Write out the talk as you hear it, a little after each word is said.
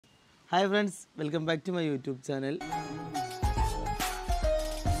Hi friends, welcome back to my YouTube channel.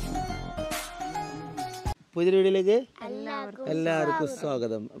 പുതിയ വീഡിയോയിലേക്ക് എല്ലാവർക്കും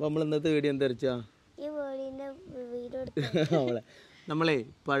സ്വാഗതം. അപ്പോൾ നമ്മൾ ഇന്നത്തെ വീഡിയോ എന്താ വെച്ചാ നമ്മളെ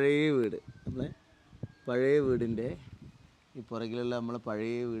പഴയ വീടിൻ്റെ ഈ പുറകിലുള്ള നമ്മളെ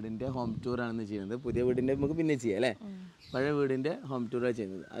പഴയ വീടിൻ്റെ ഹോം ടൂറാണ് ചെയ്യുന്നത്. പുതിയ വീടിൻ്റെ നമുക്ക് പിന്നെ ചെയ്യാം അല്ലേ. പഴയ വീടിൻ്റെ ഹോം ടൂറാണ്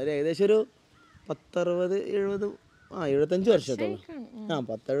ചെയ്യുന്നത്. അതിൽ ഏകദേശം ഒരു 75 വർഷത്തോളം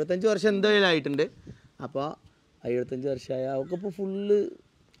 75 വർഷം എന്തായാലും ആയിട്ടുണ്ട്. അപ്പോൾ 75 വർഷമായ അവർക്ക് ഇപ്പോൾ ഫുള്ള്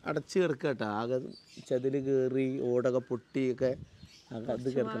അടച്ച് കിടക്കുക കേട്ടോ. ആകെ ചതിൽ കയറി ഓടൊക്കെ പൊട്ടിയൊക്കെ അത്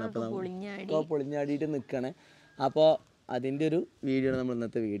കിടക്കണം. അപ്പോൾ ഇപ്പോൾ പൊളിഞ്ഞാടിയിട്ട് നിൽക്കുകയാണ്. അപ്പോൾ അതിൻ്റെ ഒരു വീഡിയോ ആണ് നമ്മൾ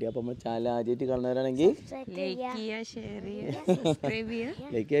ഇന്നത്തെ വീഡിയോ. അപ്പോൾ നമ്മൾ ചാനൽ ആദ്യമായിട്ട് കാണുന്നവരാണെങ്കിൽ ലൈക്ക് ചെയ്യുക, ഷെയർ ചെയ്യുക,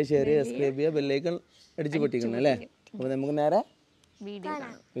 സബ്സ്ക്രൈബ് ചെയ്യുക, ബെല്ലൈക്കൺ അടിച്ച് പൊട്ടിക്കണം അല്ലേ. അപ്പോൾ നമുക്ക് നേരെ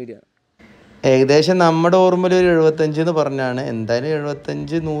വീഡിയോ ഏകദേശം നമ്മുടെ ഓർമ്മയിൽ ഒരു 75 എന്ന് പറഞ്ഞാണ്. എന്തായാലും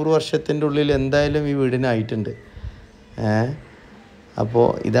 75-100 വർഷത്തിൻ്റെ ഉള്ളിൽ എന്തായാലും ഈ വീടിനായിട്ടുണ്ട്. അപ്പോൾ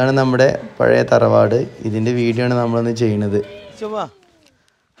ഇതാണ് നമ്മുടെ പഴയ തറവാട്. ഇതിൻ്റെ വീഡിയോ ആണ് നമ്മളൊന്ന് ചെയ്യുന്നത്.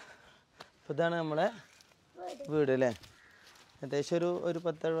 അപ്പോൾ ഇതാണ് നമ്മളെ വീട് അല്ലേ. ഏകദേശം ഒരു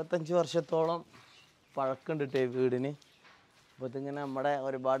 10-75 വർഷത്തോളം പഴക്കമുണ്ട് കേട്ടോ ഈ വീടിന്. അപ്പോൾ ഇതിങ്ങനെ നമ്മുടെ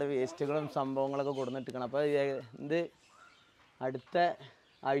ഒരുപാട് വേസ്റ്റുകളും സംഭവങ്ങളൊക്കെ കൊടുന്നിട്ടിരിക്കണം. അപ്പോൾ ഇത് അടുത്ത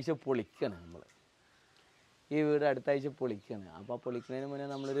ആഴ്ച പൊളിക്കണം. നമ്മൾ ഈ വീട് അടുത്ത ആഴ്ച പൊളിക്കണം. അപ്പോൾ പൊളിക്കുന്നതിന് മുന്നേ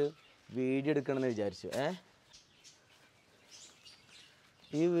നമ്മളൊരു വീഡിയോ എടുക്കണമെന്ന് വിചാരിച്ചു.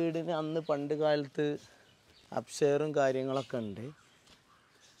 ഈ വീടിന് അന്ന് പണ്ട് കാലത്ത് അപ്ഷെയറും കാര്യങ്ങളൊക്കെ ഉണ്ട്.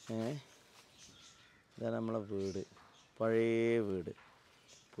 ഇതാണ് നമ്മളെ വീട്, പഴയ വീട്.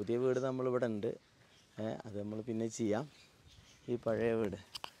 പുതിയ വീട് നമ്മളിവിടെ ഉണ്ട്. അത് നമ്മൾ പിന്നെ ചെയ്യാം. ഈ പഴയ വീട്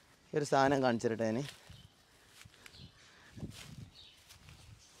ഈ ഒരു സാധനം കാണിച്ചു തരട്ടെ. ഞാൻ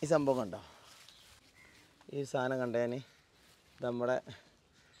ഈ സംഭവം കണ്ടോ, ഈ സാധനം കണ്ടേന് നമ്മുടെ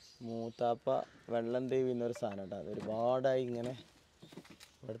മൂത്താപ്പ വെള്ളം തേവിന്നൊരു സാധനം കേട്ടോ. അത് ഒരുപാടായി ഇങ്ങനെ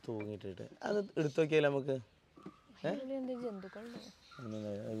ഇവിടെ തൂങ്ങിയിട്ടിട്ട് അത് എടുത്തു നോക്കിയാലോ നമുക്ക്.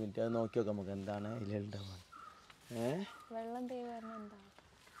 മിനിറ്റ് അത് നോക്കി നോക്കാം നമുക്ക് എന്താണ് ഇതിലുണ്ടാവുക.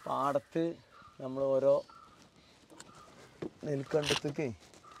 പാടത്ത് നമ്മൾ ഓരോ നെൽക്കണ്ടത്തേക്ക്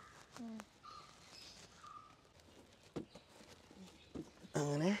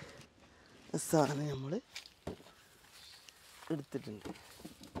അങ്ങനെ സാധനം നമ്മൾ എടുത്തിട്ടുണ്ട്.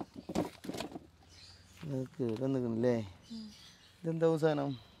 കേടന്നിക്കണല്ലേ. ഇതെന്താവും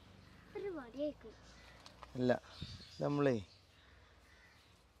സാധനം അല്ല, നമ്മളേ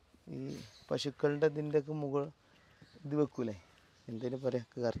ഈ പശുക്കളുടെ ഇതിൻ്റെ ഒക്കെ ഇത് വെക്കൂലേ, എന്തേലും പറയാ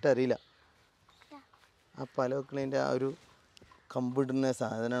കറക്റ്റ് അറിയില്ല. ആ പല വെക്കണതിൻ്റെ ആ ഒരു കമ്പിടുന്ന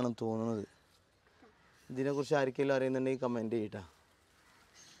സാധനമാണെന്ന് തോന്നുന്നത്. ഇതിനെക്കുറിച്ച് ആർക്കെങ്കിലും അറിയുന്നുണ്ടെങ്കിൽ കമൻറ്റ് ചെയ്യട്ടാ.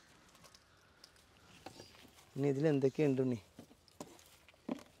 ഇനി ഇതിലെന്തൊക്കെയുണ്ട് ഉണ്ണി?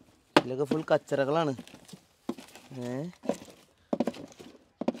 ഇതിലൊക്കെ ഫുൾ കച്ചറകളാണ്.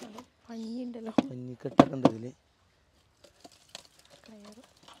 പഞ്ഞിക്കെട്ടൊക്കെ ഉണ്ട് ഇതില്.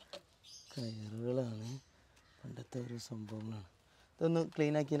 കയറുകളാണ്, പണ്ടത്തെ ഓരോ സംഭവങ്ങളാണ്. ഇതൊന്ന്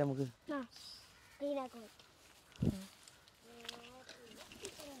ക്ലീൻ ആക്കിയാൽ നമുക്ക്.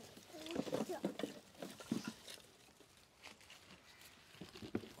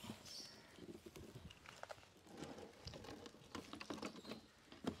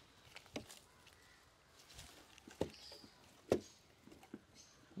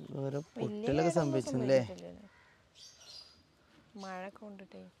 ഓരോ പൊട്ടലൊക്കെ സംഭവിച്ചല്ലേ മഴ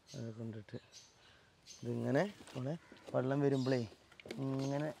കൊണ്ടിട്ട്. ഇതിങ്ങനെ നമ്മളെ വെള്ളം വരുമ്പോഴേ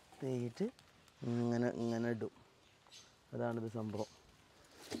ഇങ്ങനെ തേയിട്ട് ഇങ്ങനെ ഇടും. അതാണിത് സംഭവം.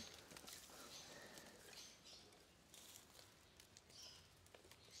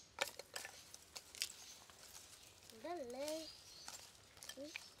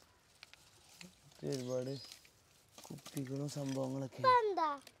 ഒരുപാട് കുപ്പികളും സംഭവങ്ങളൊക്കെ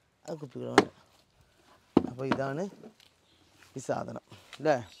ആ കുപ്പികളുണ്ട്. അപ്പോൾ ഇതാണ് ഈ സാധനം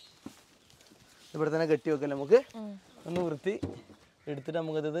അല്ലേ. ഇവിടെ തന്നെ കെട്ടി വെക്കല്ലേ. നമുക്ക് ഒന്ന് വൃത്തി എടുത്തിട്ട്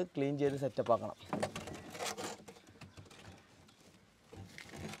നമുക്കത് ക്ലീൻ ചെയ്ത് സെറ്റപ്പ് ആക്കണം.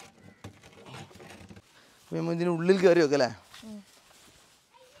 ഇതിന് ഉള്ളിൽ കയറി വെക്കല്ലേ.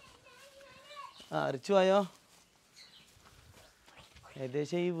 അരച്ചു പോയോ.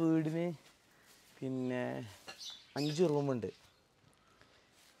 ഏകദേശം ഈ വീടിന് പിന്നെ 5 റൂമുണ്ട്.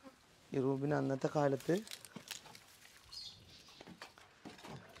 ഈ റൂമിന് അന്നത്തെ കാലത്ത്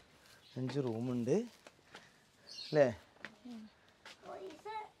 5 റൂമുണ്ട് അല്ലേ.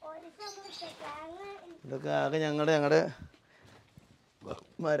 ഇതൊക്കെ ആകെ ഞങ്ങളുടെ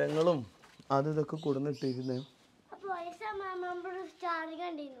മരങ്ങളും അതും ഇതൊക്കെ കൊടുന്നിട്ടിരുന്നു.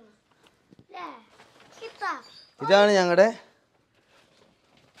 ഇതാണ് ഞങ്ങളുടെ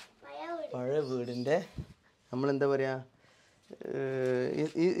പഴയ വീടിൻ്റെ നമ്മളെന്താ പറയുക,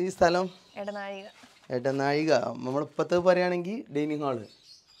 ഈ സ്ഥലം ഇടനാഴിക. നമ്മളിപ്പോഴത്തെ പറയുകയാണെങ്കിൽ ഡൈനിങ് ഹാള്.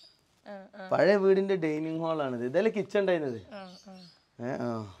 പഴയ വീടിൻ്റെ ഡൈനിങ് ഹാളാണിത്. ഇതല്ലേ കിച്ചൺ ഉണ്ടായിരുന്നത്.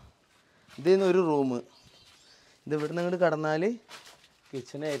 ഇതിന്ന് ഒരു റൂം. ഇത് ഇവിടെ നിന്ന് ഇങ്ങോട്ട് കടന്നാൽ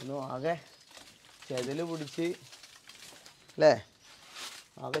കിച്ചണായിരുന്നു. ആകെ ചെതല് പിടിച്ച് അല്ലേ,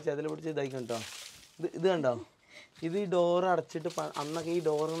 ആകെ ചെതല് പിടിച്ച് ഇതായിക്കും കേട്ടോ. ഇത് കണ്ടോ, ഇത് ഈ ഡോറ് അടച്ചിട്ട് അന്നൊക്കെ ഈ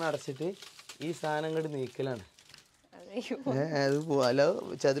ഡോറിനെ അടച്ചിട്ട് ഈ സാധനം ഇങ്ങോട്ട് നീക്കലാണ്. അത് അല്ല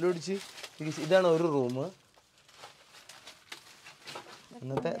ചെതല് പിടിച്ച്. ഇതാണ് ഒരു റൂം.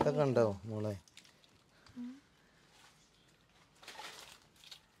 ഇന്നത്തെ ഇതൊക്കെ ഉണ്ടാവും മോളെ.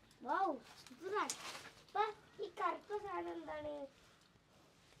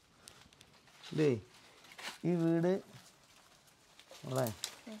 ഇതേ ഈ വീട് മോളെ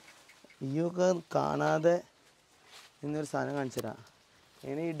ഈയൊക്കെ കാണാതെ ഇന്നൊരു സാധനം കാണിച്ചു തരാം.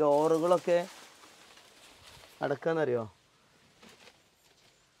 ഇനി ഈ ഡോറുകളൊക്കെ അടക്കാന്നറിയോ?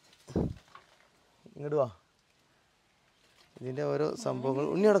 ഇങ്ങോട്ട് വാ, ഇതിൻ്റെ ഓരോ സംഭവങ്ങൾ.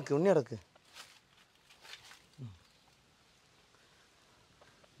 ഉണ്ണി അടക്ക്.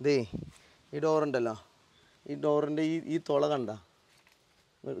 ഇതേ ഈ ഡോറുണ്ടല്ലോ, ഈ ഡോറിൻ്റെ ഈ തുള കണ്ട,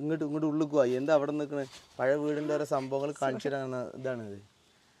 ഇങ്ങോട്ട് ഉള്ളിലേക്ക് പോയി. എന്താ അവിടെ നിൽക്കണേ? പഴയ വീടിൻ്റെ ഓരോ സംഭവങ്ങൾ കാണിച്ചു തരാൻ ഇതാണിത്.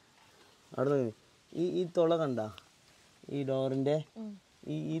 അവിടെ നിന്ന് ഈ തുള കണ്ട, ഈ ഡോറിൻ്റെ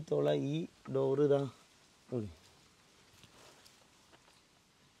ഈ തുള, ഈ ഡോറ് ഇതാ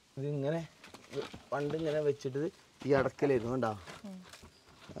ഇതിങ്ങനെ പണ്ട് ഇങ്ങനെ വെച്ചിട്ട് ഈ അടക്കലായിരുന്നു കണ്ടോ.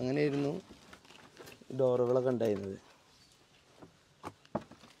 അങ്ങനെയായിരുന്നു ഡോറുകളൊക്കെ ഉണ്ടായിരുന്നത്.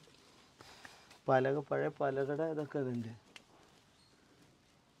 പഴയ പലകട ഇതൊക്കെ അതുണ്ട്.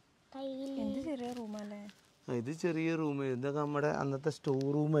 ഇത് ചെറിയ റൂം. ഇതൊക്കെ നമ്മുടെ അന്നത്തെ സ്റ്റോർ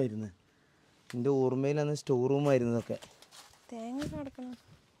റൂമായിരുന്നു. എൻ്റെ ഓർമ്മയിൽ അന്ന് സ്റ്റോർ റൂമായിരുന്നു ഇതൊക്കെ.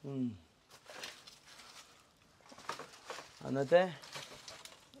 അന്നത്തെ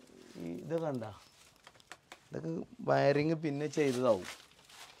ഇത് കണ്ട, ഇതൊക്കെ വയറിങ് പിന്നെ ചെയ്തതാവും.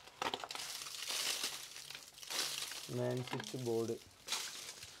 മാൻ സ്വിച്ച് ബോർഡ്.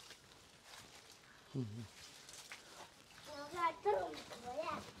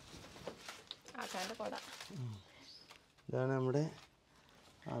 ഇതാണ് നമ്മുടെ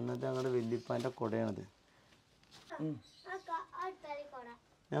അന്നത്തെ ഞങ്ങളുടെ വല്യപ്പാൻ്റെ കുടയാണത്.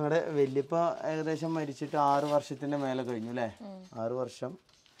 ഞങ്ങളുടെ വല്യപ്പ ഏകദേശം മരിച്ചിട്ട് 6 വർഷത്തിൻ്റെ മേലെ കഴിഞ്ഞു അല്ലേ. 6 വർഷം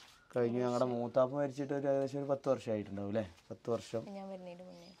കഴിഞ്ഞു. ഞങ്ങളുടെ മൂത്താപ്പ മരിച്ചിട്ട് ഏകദേശം ഒരു 10 വർഷമായിട്ടുണ്ടാവും അല്ലേ. 10 വർഷം.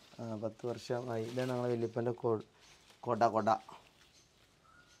 10 വർഷമായി. ഇതാണ് ഞങ്ങളുടെ വല്യപ്പൻ്റെ കൊട.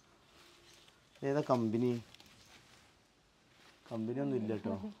 ഏതാ കമ്പനി ഒന്നും ഇല്ല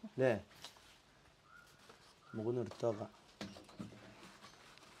കേട്ടോ അല്ലേ. നമുക്കൊന്ന് എടുത്തു നോക്കാം.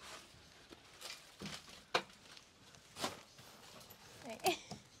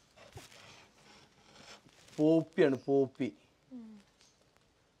 പോപ്പിയാണ്.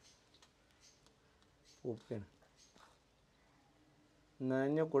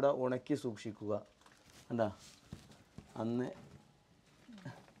 നനഞ്ഞ കുട ഉണക്കി സൂക്ഷിക്കുക. കണ്ടാ, അന്ന്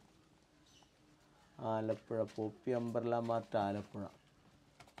ആലപ്പുഴ പോപ്പി അമ്പർല മാർട്ട് ആലപ്പുഴ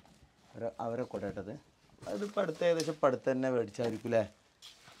അവരെ കുട ഇട്ടത്. അതിപ്പോൾ ഏകദേശം അടുത്ത് തന്നെ മേടിച്ചായിരിക്കും അല്ലേ.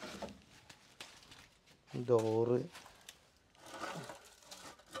 ഡോറ്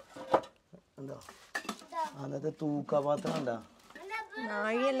എന്താ അന്നത്തെ തൂക്കപാത്രം ഉണ്ടാ.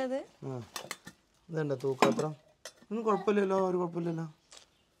 ഇതുണ്ട തൂക്കപാത്രം. ഒന്നും കുഴപ്പമില്ലല്ലോ, ഒരു കുഴപ്പമില്ലല്ലോ.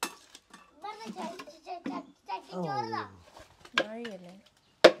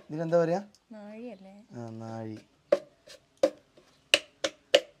 ഇതിനെന്താ പറയാ? നാഴി.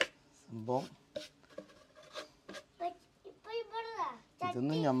 സംഭവം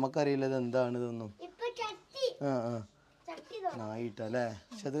ഇതൊന്നും ഞമ്മക്കറിയില്ല ഇത് എന്താണ് ഇതൊന്നും. നായിട്ടല്ലേ.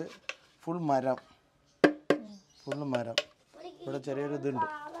 പക്ഷെ അത് ഫുള്ള് മരം. ഇവിടെ ചെറിയൊരു ഇതുണ്ട്.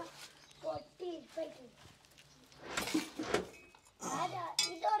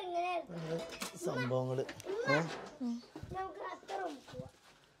 സംഭവങ്ങള്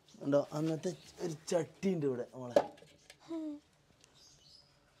ഉണ്ടോ. അന്നത്തെ ഒരു ചട്ടി ഉണ്ട് ഇവിടെ നമ്മളെ.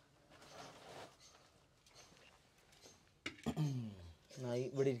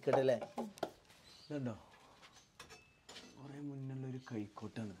 ഇവിടെ ഇരിക്കട്ടെ അല്ലേ. ഇതുണ്ടോ, കുറെ മുന്നുള്ളൊരു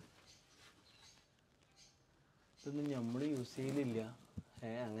കൈക്കോട്ടാണിത്. ഇതൊന്നും നമ്മൾ യൂസ് ചെയ്യലില്ല.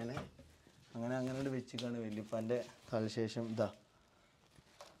 അങ്ങനെ വെച്ചിട്ടാണ് വല്യപ്പാൻ്റെ കാലശേഷം. ഇതാ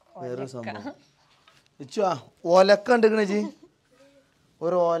വേറൊരു സംഭവം. വെച്ചുവാ ഒലക്ക ഉണ്ടെക്കണ ജി.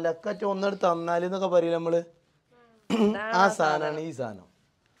 ഒരു ഒലക്കറ്റ ഒന്നെടുത്ത് തന്നാലെന്നൊക്കെ പറയില്ല നമ്മള്. ആ സാധനമാണ് ഈ സാധനം,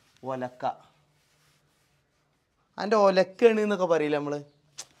 ഒലക്ക. അതിൻ്റെ ഒലക്കാണ് എന്നൊക്കെ പറയില്ല നമ്മള്.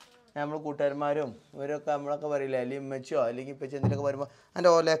 നമ്മൾ കൂട്ടുകാരന്മാരും ഇവരൊക്കെ നമ്മളൊക്കെ പറയില്ലേ, അല്ലെങ്കിൽ ഉമ്മച്ചോ അല്ലെങ്കിൽ ഇപ്പം എന്തിനൊക്കെ വരുമ്പോൾ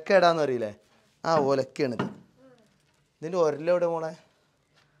അതിൻ്റെ ഒലക്ക ഇടാന്ന് അറിയില്ലേ, ആ ഒലക്കയാണിത്. ഇതിൻ്റെ ഒരലെവിടെ മോളെ?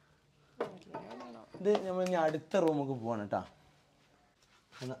 ഇത് നമ്മൾ ഇനി അടുത്ത റൂമൊക്കെ പോവാണ് കേട്ടോ.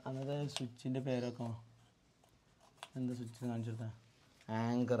 അന്നത്തെ സ്വിച്ചിൻ്റെ പേരൊക്കെ എന്താ സ്വിച്ച് കാണിച്ചെടുത്താ?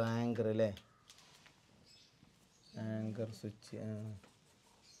 ആങ്കർ അല്ലേ, ആങ്കർ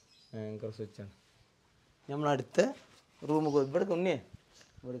സ്വിച്ചാണ്. നമ്മൾ അടുത്ത റൂമ് ഇവിടെ ഉണ്ണിയേ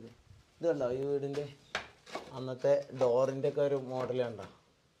ഇവിടെ ഇത് കണ്ടോ, ഈ വീടിൻ്റെ അന്നത്തെ ഡോറിൻ്റെ ഒക്കെ ഒരു മോഡൽ കണ്ടോ?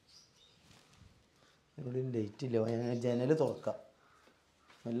 ഇവിടെ ലൈറ്റ് ഇല്ല, ഞാൻ ജനൽ തുറക്കാം,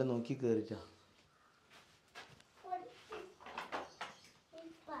 നല്ല നോക്കി കയറിട്ടാ.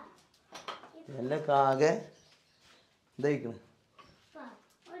 നല്ല കാകെ ഇതായിക്കണ്.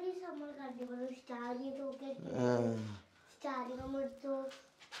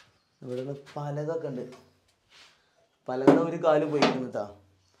 ഇവിടെ പലകൊക്കെ ഉണ്ട്, പലകട ഒരു കാല് പോയിട്ടാ.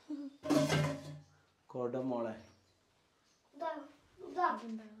 കൊടമോളെ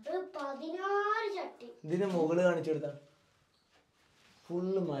ഇതിന് മുകളിൽ കാണിച്ചെടുത്താ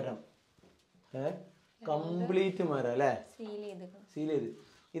ഫുള്ള് മരം, കംപ്ലീറ്റ് മരം അല്ലേ, സീൽ ചെയ്ത്.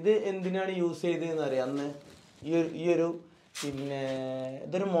 ഇത് എന്തിനാണ് യൂസ് ചെയ്തതെന്ന് അറിയാം അന്ന്? ഈ ഒരു പിന്നെ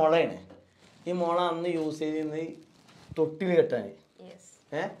ഇതൊരു മുളയാണ്. ഈ മുള അന്ന് യൂസ് ചെയ്തിരുന്നത് തൊട്ടിൽ കെട്ടാൻ,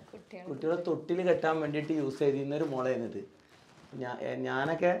 കുട്ടികളെ തൊട്ടിൽ കെട്ടാൻ വേണ്ടിയിട്ട് യൂസ് ചെയ്തിരുന്ന ഒരു മുളയാണിത്.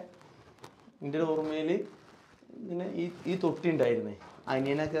 ഞാനൊക്കെ എൻ്റെ ഒരു ഓർമ്മയിൽ ഇങ്ങനെ ഈ തൊട്ടി ഉണ്ടായിരുന്നേ.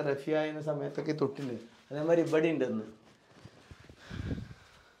 അനിയനൊക്കെ റഫി ആയിരുന്ന സമയത്തൊക്കെ ഈ തൊട്ടിണ്ട്. അതേമാതിരി ഇവിടെ ഉണ്ടെന്ന്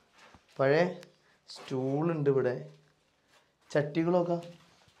പഴയ സ്റ്റൂളുണ്ട് ഇവിടെ, ചട്ടികളൊക്കെ.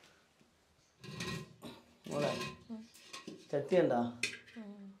 ചട്ടി ഉണ്ടാ?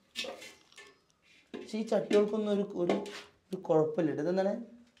 പക്ഷെ ഈ ചട്ടികൾക്കൊന്നും ഒരു കുഴപ്പമില്ല. ഇതെന്താണ്?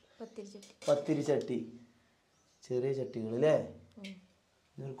 പത്തിരി ചട്ടി, ചെറിയ ചട്ടികൾ അല്ലേ,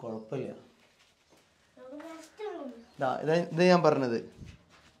 ഇതൊരു കുഴപ്പമില്ല. ഇത് ഞാൻ പറഞ്ഞത്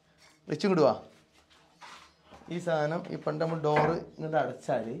വെച്ചും കിടുവാ. ഈ സാധനം ഈ പണ്ട് നമ്മൾ ഡോറ് ഇങ്ങോട്ട്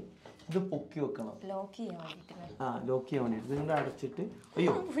അടച്ചാൽ ഇത് പൊക്കി വെക്കണം, ലോക്ക് ചെയ്യാൻ വേണ്ടിയിട്ട്. ഇത് ഇങ്ങോട്ട് അടച്ചിട്ട്,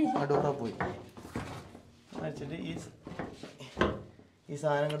 അയ്യോ ആ ഡോറാ പോയി, അടച്ചിട്ട് ഈ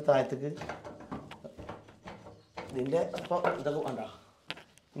സാധനം ഇങ്ങോട്ട് താഴത്തേക്ക് ഇതിൻ്റെ അപ്പോൾ ഇതൊക്കെ വേണ്ട.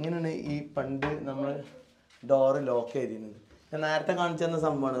 ഇങ്ങനെയാണ് ഈ പണ്ട് നമ്മൾ ഡോറ് ലോക്ക് ചെയ്തിരുന്നത്. ഞാൻ നേരത്തെ കാണിച്ചു തന്ന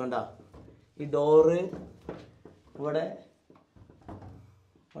സംഭവമാണ് കണ്ട. ഈ ഡോറ് ഇവിടെ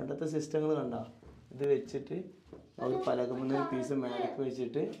പണ്ടത്തെ സിസ്റ്റങ്ങൾ കണ്ട, ഇത് വെച്ചിട്ട് അവർ പലകമുന്നൊരു പീസ് മേലേക്ക്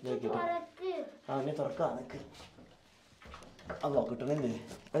വെച്ചിട്ട് ഇതാക്കിയിട്ട് അങ്ങനെ തുറക്കാം. നിനക്ക് അത് നോക്കിട്ടല്ലേ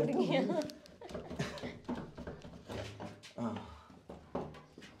ആ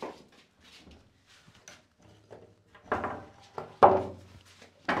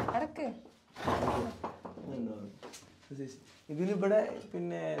ഇതിലിവിടെ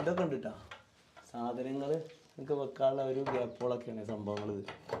പിന്നെ ഇതൊക്കെ ഉണ്ട് കേട്ടോ, സാധനങ്ങൾ നിങ്ങൾക്ക് വെക്കാനുള്ള ഒരു ഗ്യാപ്പുകളൊക്കെയാണ് സംഭവങ്ങൾ. ഇത്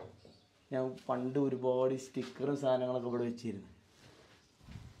ഞാൻ പണ്ട് ഒരുപാട് സ്റ്റിക്കറും സാധനങ്ങളൊക്കെ ഇവിടെ വെച്ചിരുന്നു.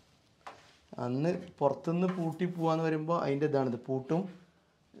 അന്ന് പുറത്തുനിന്ന് പൂട്ടി പോവാന്ന് വരുമ്പോൾ അതിൻ്റെ ഇതാണിത്, പൂട്ടും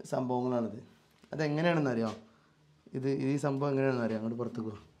സംഭവങ്ങളാണിത്. അതെങ്ങനെയാണെന്ന് അറിയാം, ഈ സംഭവം എങ്ങനെയാണെന്ന് അറിയാം. അങ്ങോട്ട് പുറത്തേക്ക്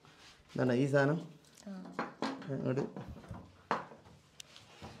പോകും, എന്താണ് ഈ സാധനം അങ്ങോട്ട്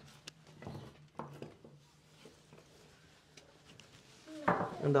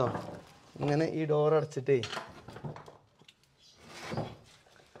ഉണ്ടോ. ഇങ്ങനെ ഈ ഡോർ അടച്ചിട്ടേ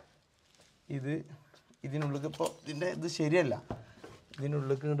ഇതിനുള്ളിൽ ഇപ്പോൾ ഇത് ശരിയല്ല,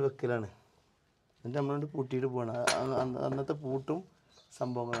 ഇതിനുള്ളിലേക്ക് ഇങ്ങോട്ട് വെക്കലാണ്. എന്നിട്ട് നമ്മളിങ്ങോട്ട് പൂട്ടിയിട്ട് പോകണം. അന്നത്തെ പൂട്ടും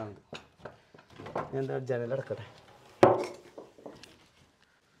സംഭവങ്ങളാണ്. ഞാൻ എന്താ ജനലടക്കട്ടെ.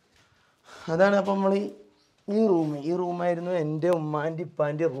 അതാണ് അപ്പം നമ്മൾ ഈ റൂമായിരുന്നു എൻ്റെ ഉമ്മാൻ്റെ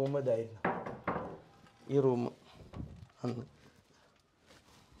ഇപ്പാൻ്റെ റൂം. ഇതായിരുന്നു ഈ റൂം അന്ന്.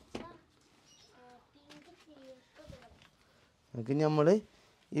 നമുക്ക് നമ്മൾ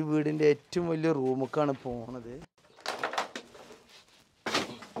ഈ വീടിൻ്റെ ഏറ്റവും വലിയ റൂമൊക്കെയാണ് പോണത്.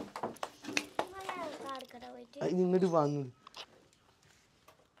 ഇങ്ങോട്ട് വാങ്ങുന്നത്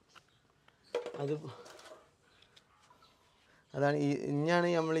അതാണ് ഇനിയാണ്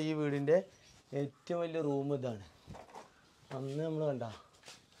നമ്മൾ ഈ വീടിൻ്റെ ഏറ്റവും വലിയ റൂം. ഇതാണ് അന്ന് നമ്മൾ കണ്ട,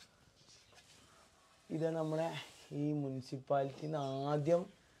 ഇതാണ് നമ്മളെ ഈ മുനിസിപ്പാലിറ്റിന്ന് ആദ്യം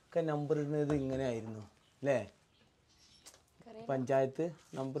ഒക്കെ നമ്പർ ഇടുന്നത് ഇങ്ങനെ ആയിരുന്നു അല്ലേ? പഞ്ചായത്ത്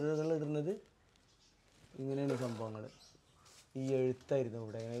നമ്പറുകൾ ഇടുന്നത് ഇങ്ങനെയാണ് സംഭവങ്ങൾ. ഈ എഴുത്തായിരുന്നു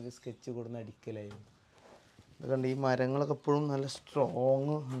ഇവിടെ, അങ്ങനെ ഒരു സ്കെച്ച് കൊടുന്ന് അടിക്കലായിരുന്നു. അതുകൊണ്ട് ഈ മരങ്ങളൊക്കെ എപ്പോഴും നല്ല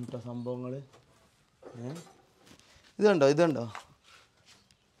സ്ട്രോങ് കേട്ടോ സംഭവങ്ങൾ. ഇതുണ്ടോ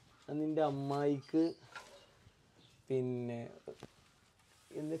നിൻ്റെ അമ്മായിക്ക് പിന്നെ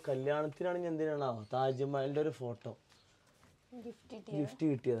കല്യാണത്തിനാണെങ്കിൽ എന്തിനാണോ താജ്മഹലിൻ്റെ ഒരു ഫോട്ടോ ഗിഫ്റ്റ്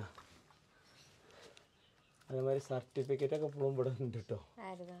കിട്ടിയതാ. അതേമാതിരി സർട്ടിഫിക്കറ്റ് ഒക്കെ ഇപ്പോഴും ഇവിടെ ഉണ്ട് കേട്ടോ.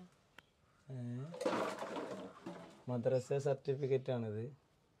 മദ്രസ സർട്ടിഫിക്കറ്റ് ആണിത്.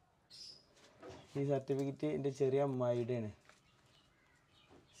 ഈ സർട്ടിഫിക്കറ്റ് എൻ്റെ ചെറിയ അമ്മായിയുടെയാണ്.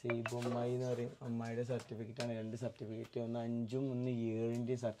 സീബമ്മായി എന്ന് പറയും. അമ്മായിയുടെ സർട്ടിഫിക്കറ്റാണ്. 2 സർട്ടിഫിക്കറ്റ്, ഒന്ന് 5ഉം ഒന്ന്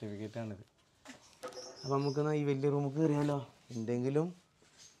 7ൻ്റെയും സർട്ടിഫിക്കറ്റാണിത്. അപ്പം നമുക്കെന്നാൽ ഈ വലിയ റൂമിൽ കയറിയാലോ? എന്തെങ്കിലും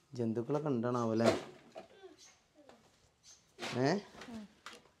ജന്തുക്കളൊക്കെ ഉണ്ടാണാവല്ലേ?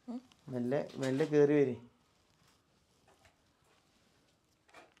 മെല്ലെ കയറി വരി.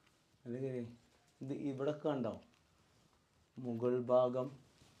 ഇത് ഇവിടൊക്കെ ഉണ്ടോ? മുകൾ ഭാഗം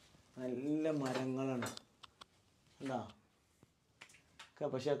നല്ല മരങ്ങളാണ് എന്താ,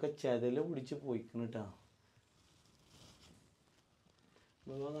 പക്ഷെ ഒക്കെ ചെതല് പിടിച്ച് പോയിക്കണം കേട്ടോ.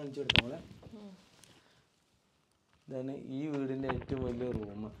 കാണിച്ചു കൊടുക്കാം പോലെ. ഇതാണ് ഈ വീടിൻ്റെ ഏറ്റവും വലിയ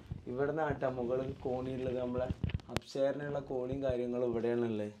റൂം. ഇവിടെ നിന്നാട്ടാ മുകളിൽ കോണിയുള്ളത്. നമ്മളെ അപ്സ്റ്റെയറിനുള്ള കോണിയും കാര്യങ്ങളും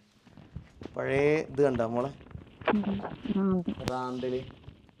ഇവിടെയാണുള്ളത്. പഴയ ഇത് കണ്ടോ നമ്മളെ റാന്തല്.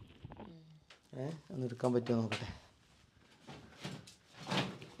 ഒന്ന് എടുക്കാൻ പറ്റുമോ നോക്കട്ടെ.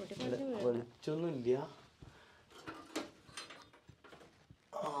 വെളിച്ചൊന്നും ഇല്ല.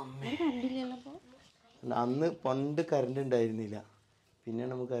 അന്ന് പണ്ട് കറണ്ട് ഉണ്ടായിരുന്നില്ല,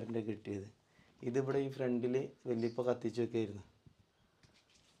 പിന്നെയാണ് നമുക്ക് കറണ്ട് കിട്ടിയത്. ഇതിവിടെ ഈ ഫ്രണ്ടിൽ വലിയപ്പ കത്തിച്ച് വെക്കായിരുന്നു.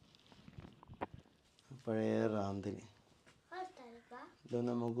 പഴയ റാന്തല്. ഇത്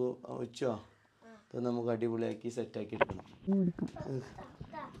നമുക്ക് വെച്ചോ, ഇത് നമുക്ക് അടിപൊളിയാക്കി സെറ്റാക്കി എടുക്കണം.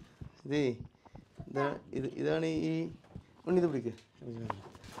 ഇതാണ് ഈ ഇത് പിടിക്കുക.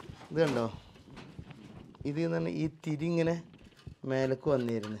 ഇത് കണ്ടോ? ഇത് എന്ന് പറഞ്ഞാൽ ഈ തിരി ഇങ്ങനെ മേലേക്ക്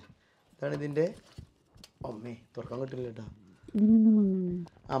വന്നിരുന്നു. ഇതാണ് ഇതിൻ്റെ അമ്മേ തുറക്കാൻ കിട്ടില്ല കേട്ടോ.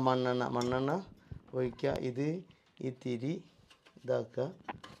 ആ മണ്ണെണ്ണ ഒഴിക്കുക. ഇത് ഈ തിരി ഇതാക്കുക,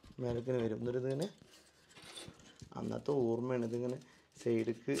 മേലക്കിന് വരും. എന്നിട്ട് ഇതിങ്ങനെ അന്നത്തെ ഓർമ്മയാണ്. ഇതിങ്ങനെ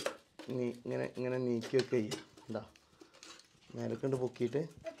സൈഡിക്ക് ഇങ്ങനെ നീക്കിയൊക്കെ ചെയ്യുക. എന്താ മേലക്കൊണ്ട് പൊക്കിയിട്ട്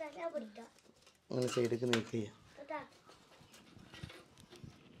അങ്ങനെ സൈഡിലേക്ക് നീക്കുക ചെയ്യുക.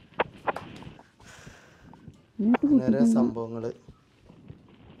 അങ്ങനെ സംഭവങ്ങൾ.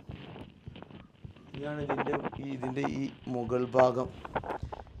 ഇതാണ് ഇതിൻ്റെ ഈ മുകൾ ഭാഗം.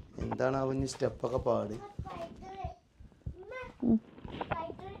 എന്താണ് അവന് സ്റ്റെപ്പൊക്കെ പാട്.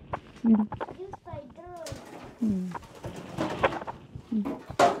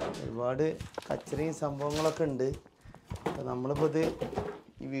 ഒരുപാട് കച്ചറയും സംഭവങ്ങളൊക്കെ ഉണ്ട്. അപ്പം നമ്മളിപ്പോൾ ഇത്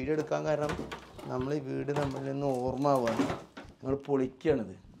ഈ വീഡിയോ എടുക്കാൻ കാരണം നമ്മൾ ഈ വീട് നമ്മളിൽ നിന്ന് ഓർമ്മ ആവുകയാണ്. ഞങ്ങൾ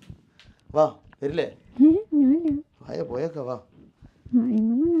പൊളിക്കുകയാണിത്. വാ വരില്ലേ? വായോ പോയൊക്കെ വാ.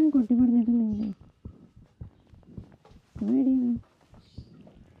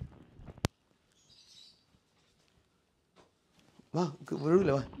 വാ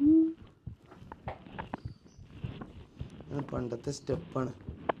വീഴൂല വാ. പണ്ടത്തെ സ്റ്റെപ്പാണ്.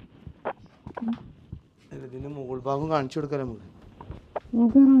 ഇതിൻ്റെ മുകൾ ഭാഗം കാണിച്ചു കൊടുക്കാം നമുക്ക്.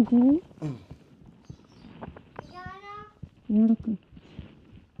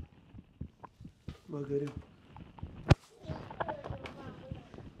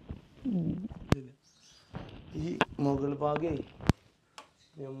 ഈ മുകൾ ഭാഗേ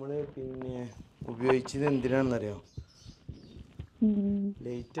നമ്മൾ പിന്നെ ഉപയോഗിച്ചത് എന്തിനാണെന്നറിയോ?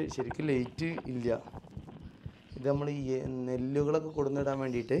 ലൈറ്റ്, ശരിക്കും ലൈറ്റ് ഇല്ല. ഇത് നമ്മൾ ഈ നെല്ലുകളൊക്കെ കൊടുന്നിടാൻ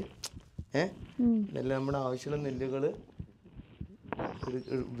വേണ്ടിയിട്ട് നെല്ല് നമ്മുടെ ആവശ്യമുള്ള നെല്ലുകൾ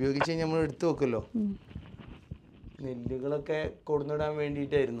ഉപയോഗിച്ച് കഴിഞ്ഞാൽ നമ്മൾ എടുത്തു വെക്കുമല്ലോ. നെല്ലുകളൊക്കെ കൊടുന്നിടാൻ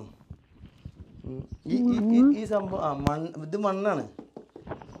വേണ്ടിയിട്ടായിരുന്നു ഈ സംഭവം. ഇത് മണ്ണാണ്.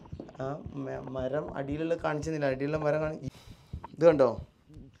 മരം അടിയിലുള്ള കാണിച്ചെന്നില്ല, അടിയിലുള്ള മരം ഇത് കണ്ടോ?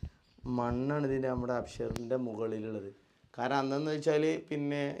 മണ്ണാണ് ഇതിൻ്റെ നമ്മുടെ അപ്ഷറിൻ്റെ മുകളിലുള്ളത്. കാരണം അന്നെന്ന് വെച്ചാൽ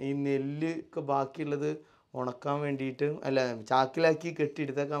പിന്നെ ഈ നെല്ല് ഒക്കെ ബാക്കിയുള്ളത് ഉണക്കാൻ വേണ്ടിയിട്ട്, അല്ല ചാക്കിലാക്കി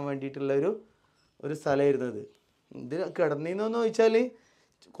കെട്ടിയെടുത്തേക്കാൻ വേണ്ടിയിട്ടുള്ള ഒരു സ്ഥലമായിരുന്നത്. ഇത് കിടന്നിരുന്നോന്ന് ചോദിച്ചാൽ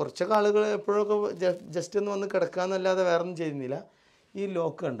കുറച്ചൊക്കെ ആളുകൾ എപ്പോഴൊക്കെ ജസ്റ്റ് ഒന്ന് വന്ന് കിടക്കാമെന്നല്ലാതെ വേറെ ഒന്നും ചെയ്യുന്നില്ല. ഈ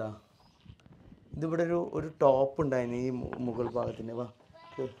ലോക്ക് കണ്ടോ? ഇതിവിടെ ഒരു ടോപ്പ് ഉണ്ടായിരുന്നു ഈ മുകൾ ഭാഗത്തിന്. വാ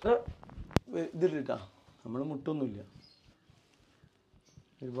ഇതിട്ടാ നമ്മൾ മുട്ടൊന്നുമില്ല.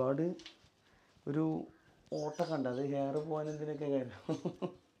 ഒരുപാട് ഒരു ഓട്ടൊക്കെ ഉണ്ട്. അത് ഹെയർ പോകാൻ എന്തിനൊക്കെ കാര്യം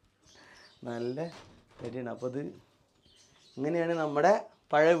നല്ല കാര്യമാണ്. അപ്പോൾ ഇത് ഇങ്ങനെയാണ് നമ്മുടെ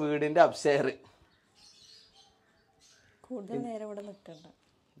പഴയ വീടിൻ്റെ അപ്സ്റ്റെയർ. കൂടുതൽ നേരം ഇവിടെ നിൽക്കണ്ട.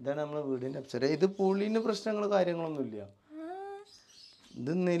 ഇതാണ് നമ്മളെ വീടിൻ്റെ അപ്സ്റ്റെയർ. ഇത് പുള്ളിന് പ്രശ്നങ്ങൾ കാര്യങ്ങളൊന്നുമില്ല.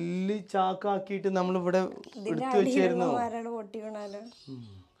 ഇത് നെല്ല് ചാക്കാക്കിയിട്ട് നമ്മളിവിടെ എടുത്തു വെച്ചായിരുന്നു.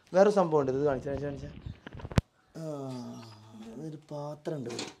 വേറെ സംഭവം ഉണ്ട്. ഇത് കാണിച്ച ഒരു പാത്രം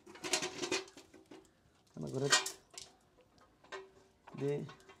ഉണ്ട്. ഇത്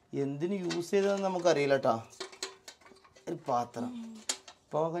എന്തിന് യൂസ് ചെയ്തതെന്ന് നമുക്കറിയില്ല കേട്ടോ. ഒരു പാത്രം.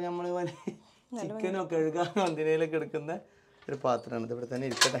 ഇപ്പോൾ നമ്മൾ ചിക്കനോ കഴുകാനോ എന്തിനേലൊക്കെ എടുക്കുന്ന ഒരു പാത്രമാണ്. ഇത് ഇവിടെ തന്നെ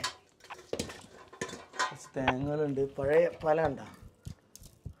ഇരിക്കട്ടെ. തേങ്ങകളുണ്ട്. പഴയ പല ഉണ്ടോ?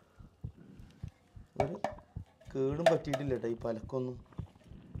 ഒരു കേടും പറ്റിയിട്ടില്ല കേട്ടോ ഈ പലക്കൊന്നും.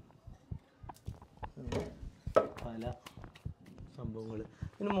 പല സംഭവങ്ങൾ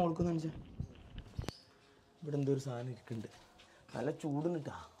പിന്നെ മോൾക്കൊന്നും വെച്ചാൽ ഇവിടെ എന്തോ ഒരു സാധനം ഇരിക്കുന്നുണ്ട്. നല്ല ചൂടും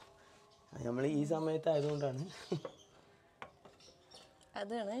കിട്ടാ. നമ്മൾ ഈ സമയത്ത് ആയതുകൊണ്ടാണ്.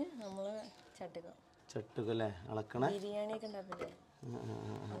 അതാണ് നമ്മള് ചട്ടുകല്ലേ അളക്കണേ. ബിരിയാണി ഒക്കെ ഉണ്ടാക്കില്ലേ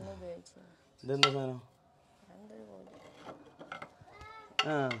ഉപയോഗിച്ചത്. ഇതെന്താ സാധനം?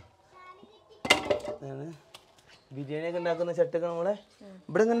 ബിരിയാണി ഒക്കെ ഉണ്ടാക്കുന്ന ചട്ടുക നമ്മളെ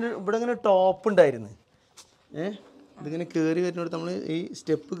ഇവിടെ ഇങ്ങനെ ടോപ്പ് ഉണ്ടായിരുന്നു. ഇതിങ്ങനെ കയറി വരുന്നിടത്ത് നമ്മൾ ഈ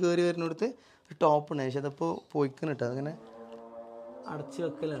സ്റ്റെപ്പ് കയറി വരുന്നിടത്ത് ടോപ്പ് ഉണ്ട്. പക്ഷെ അതപ്പോൾ പോയിക്കണം കേട്ടോ. അതിങ്ങനെ അടച്ച്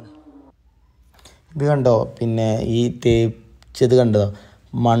വെക്കലാണ്. ഇത് കണ്ടോ? പിന്നെ ഈ തേച്ചത് കണ്ടോ?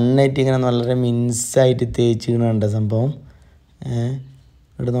 മണ്ണായിട്ട് ഇങ്ങനെ വളരെ മിൻസായിട്ട് തേച്ചിങ്ങനെ കണ്ടോ സംഭവം?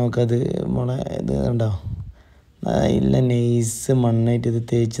 ഇവിടെ നോക്കത് മോളെ ഇത് കണ്ടോ? നല്ല നൈസ് മണ്ണായിട്ട് ഇത്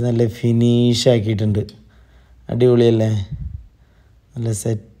തേച്ച് നല്ല ഫിനിഷ് ആക്കിയിട്ടുണ്ട്. അടിപൊളിയല്ലേ? നല്ല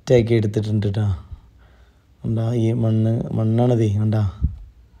സെറ്റാക്കി എടുത്തിട്ടുണ്ട് കേട്ടോ. ഉണ്ടാ ഈ മണ്ണാണത് കണ്ടാ?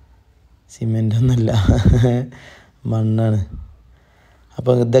 സിമെൻ്റ് ഒന്നുമല്ല, മണ്ണാണ്.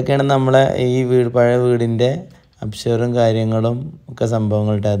 അപ്പോൾ ഇതൊക്കെയാണ് നമ്മളെ ഈ പഴയ വീടിൻ്റെ അപ്ഷറും കാര്യങ്ങളും ഒക്കെ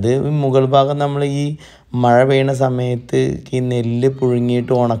സംഭവങ്ങളുണ്ട്. അത് മുകൾ ഭാഗം നമ്മൾ ഈ മഴ പെയ്യുന്ന സമയത്ത് ഈ നെല്ല്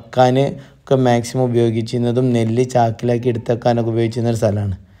പുഴുങ്ങിയിട്ട് ഉണക്കാൻ ഒക്കെ മാക്സിമം ഉപയോഗിച്ചിരുന്നതും നെല്ല് ചാക്കിലാക്കി എടുത്തേക്കാനൊക്കെ ഉപയോഗിച്ചിരുന്നൊരു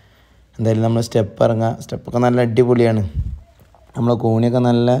സ്ഥലമാണ്. എന്തായാലും നമ്മൾ സ്റ്റെപ്പൊക്കെ നല്ല അടിപൊളിയാണ്. നമ്മളെ കോണിയൊക്കെ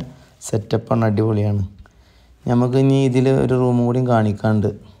നല്ല സെറ്റപ്പാണ്, അടിപൊളിയാണ്. നമുക്ക് ഇനി ഇതിൽ ഒരു റൂമും കൂടിയും കാണിക്കാണ്ട്.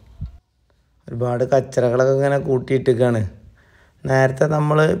 ഒരുപാട് കച്ചറകളൊക്കെ ഇങ്ങനെ കൂട്ടിയിട്ടേക്കാണ്. നേരത്തെ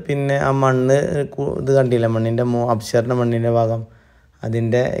നമ്മൾ പിന്നെ ആ മണ്ണ് ഇത് കണ്ടില്ല, മണ്ണിൻ്റെ അപ്ഷറിൻ്റെ മണ്ണിൻ്റെ ഭാഗം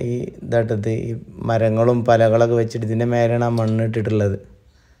അതിൻ്റെ ഈ ഇതായിട്ടത് ഈ മരങ്ങളും പലകളൊക്കെ വെച്ചിട്ട് ഇതിൻ്റെ മേലെയാണ് ആ മണ്ണ് ഇട്ടിട്ടുള്ളത്.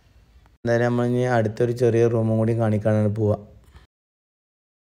 എന്തായാലും നമ്മൾ ഇനി അടുത്തൊരു ചെറിയ റൂമും കൂടി കാണിക്കാനാണ് പോവുക.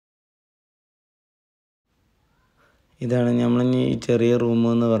 ഇതാണ് നമ്മളിനി ഈ ചെറിയ റൂം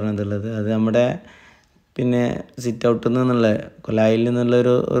എന്ന് പറഞ്ഞതുള്ളത്. അത് നമ്മുടെ പിന്നെ സിറ്റ് ഔട്ടിൽ നിന്നുള്ള കൊലായിൽ നിന്നുള്ള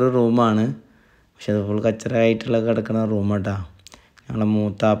ഒരു റൂമാണ്. പക്ഷെ അത് ഫുൾ കച്ചറായിട്ടുള്ള കിടക്കുന്ന റൂമാട്ടാ. ഞങ്ങളെ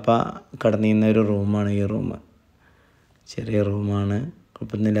മൂത്താപ്പ കിടന്നിരുന്ന ഒരു റൂമാണ് ഈ റൂം. ചെറിയ റൂമാണ്,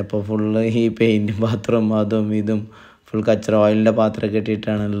 കുഴപ്പമൊന്നുമില്ല. അപ്പോൾ ഫുള്ള് ഈ പെയിൻറ്റും പാത്രവും അതും ഇതും ഫുൾ കച്ചറ ഓയിലിൻ്റെ പാത്രമൊക്കെ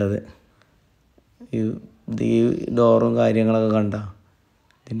ഇട്ടിട്ടാണ് ഉള്ളത്. ഈ ഡോറും കാര്യങ്ങളൊക്കെ കണ്ട,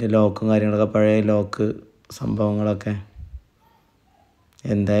 ഇതിൻ്റെ ലോക്കും കാര്യങ്ങളൊക്കെ പഴയ ലോക്ക് സംഭവങ്ങളൊക്കെ.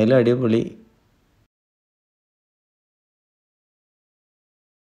 എന്തായാലും അടിപൊളി.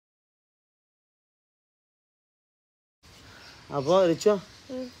 അപ്പോൾ റിച്ചോ,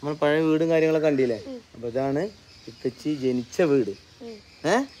 നമ്മൾ പഴയ വീടും കാര്യങ്ങളൊക്കെ കണ്ടില്ലേ? അപ്പോൾ ഇതാണ് ഇപ്പച്ചി ജനിച്ച വീട്.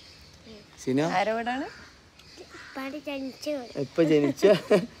 സിനോ ഇപ്പം ജനിച്ച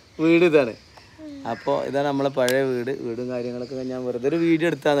വീട് ഇതാണ്. അപ്പോൾ ഇതാണ് നമ്മളെ പഴയ വീടും കാര്യങ്ങളൊക്കെ. ഞാൻ വെറുതെ ഒരു വീഡിയോ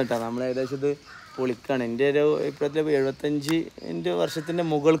എടുത്താന്ന് കേട്ടോ. നമ്മൾ ഏകദേശം ഇത് പൊളിക്കാണ്. എൻ്റെ ഒരു ഇപ്പോഴത്തെ 75 വർഷത്തിൻ്റെ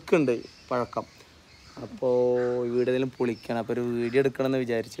മുകൾക്കുണ്ട് പഴക്കം. അപ്പോൾ ഈ വീട് ഏതെങ്കിലും പൊളിക്കണം. അപ്പോൾ ഒരു വീഡിയോ എടുക്കണമെന്ന്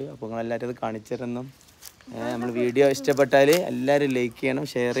വിചാരിച്ചു. അപ്പോൾ നിങ്ങളെല്ലാവരും അത് കാണിച്ചു തരണം. നമ്മൾ വീഡിയോ ഇഷ്ടപ്പെട്ടാൽ എല്ലാവരും ലൈക്ക് ചെയ്യണം,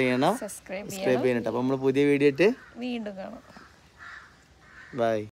 ഷെയർ ചെയ്യണം, സബ്സ്ക്രൈബ് ചെയ്യണം. അപ്പോൾ നമ്മൾ പുതിയ വീഡിയോ ഇട്ട് വീണ്ടും കാണാം. ബൈ.